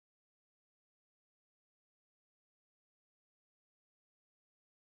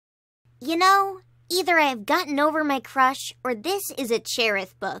You know, either I've gotten over my crush, or this is a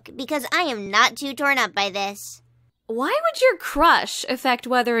Cherith book, because I am not too torn up by this. Why would your crush affect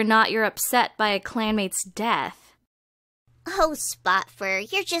whether or not you're upset by a clanmate's death? Oh, Spotfur,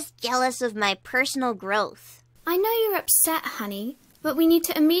 you're just jealous of my personal growth. I know you're upset, honey, but we need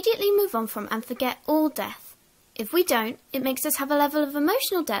to immediately move on from and forget all death. If we don't, it makes us have a level of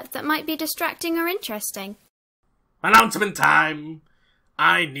emotional depth that might be distracting or interesting. Announcement time!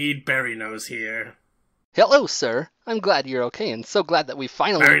 I need Berrynose here. Hello, sir. I'm glad you're okay, and so glad that we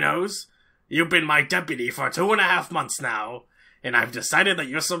finally— Berrynose, you've been my deputy for 2.5 months now, and I've decided that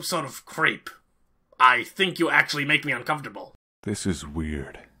you're some sort of creep. I think you actually make me uncomfortable. This is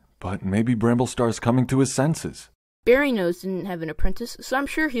weird, but maybe Bramblestar's coming to his senses. Berrynose didn't have an apprentice, so I'm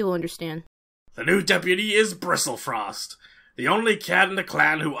sure he'll understand. The new deputy is Bristlefrost, the only cat in the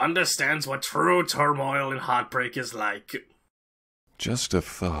clan who understands what true turmoil and heartbreak is like. Just a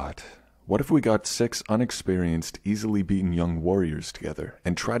thought. What if we got 6 unexperienced, easily beaten young warriors together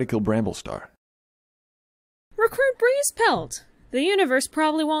and try to kill Bramblestar? Recruit Breezepelt! The universe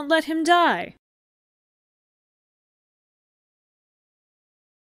probably won't let him die.